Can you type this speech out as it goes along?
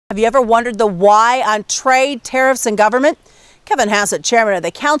Have you ever wondered the why on trade, tariffs, and government? Kevin Hassett, chairman of the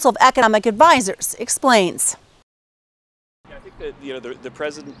Council of Economic Advisors, explains. I think that the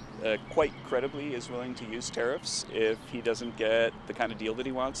president quite credibly is willing to use tariffs if he doesn't get the kind of deal that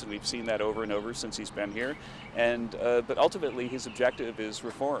he wants, and we've seen that over and over since he's been here. And but ultimately, his objective is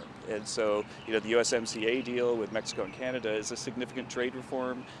reform. And so, the USMCA deal with Mexico and Canada is a significant trade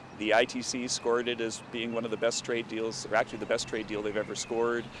reform. The ITC scored it as being one of the best trade deals, or actually the best trade deal they've ever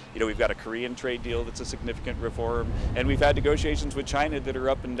scored. We've got a Korean trade deal that's a significant reform, and we've had negotiations with China that are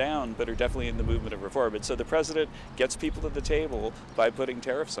up and down, but are definitely in the movement of reform. And so the president gets people at the table by putting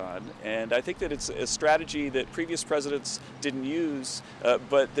tariffs on, and I think that it's a strategy that previous presidents didn't use,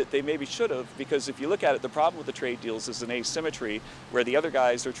 but that they maybe should have, because if you look at it, the problem with the trade deals is an asymmetry where the other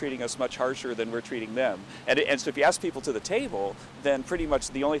guys are treating us much harsher than we're treating them. And so if you ask people to the table, then pretty much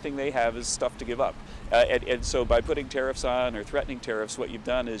the only thing they have is stuff to give up. And so by putting tariffs on or threatening tariffs, what you've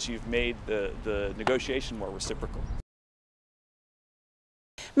done is you've made the negotiation more reciprocal.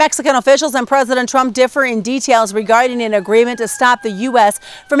 Mexican officials and President Trump differ in details regarding an agreement to stop the U.S.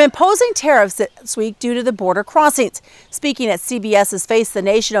 from imposing tariffs this week due to the border crossings. Speaking at CBS's Face the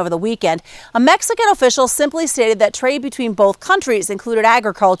Nation over the weekend, a Mexican official simply stated that trade between both countries, including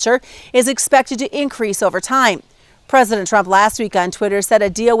agriculture, is expected to increase over time. President Trump last week on Twitter said a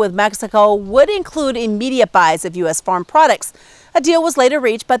deal with Mexico would include immediate buys of U.S. farm products. A deal was later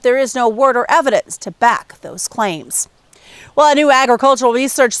reached, but there is no word or evidence to back those claims. Well, a new agricultural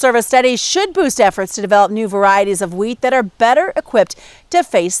research service study should boost efforts to develop new varieties of wheat that are better equipped to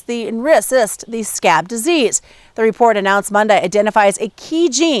face and resist the scab disease. The report announced Monday identifies a key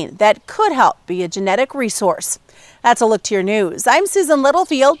gene that could help be a genetic resource. That's a look to your news. I'm Susan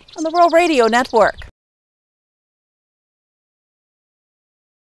Littlefield on the Rural Radio Network.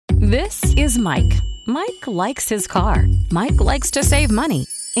 This is Mike. Mike likes his car. Mike likes to save money.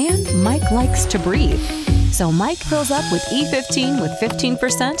 And Mike likes to breathe. So Mike fills up with E15 with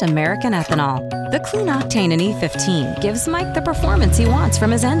 15% American ethanol. The clean octane in E15 gives Mike the performance he wants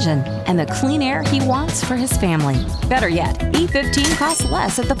from his engine and the clean air he wants for his family. Better yet, E15 costs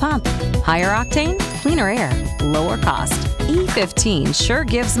less at the pump. Higher octane, cleaner air, lower cost. E15 sure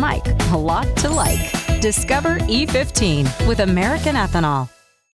gives Mike a lot to like. Discover E15 with American ethanol.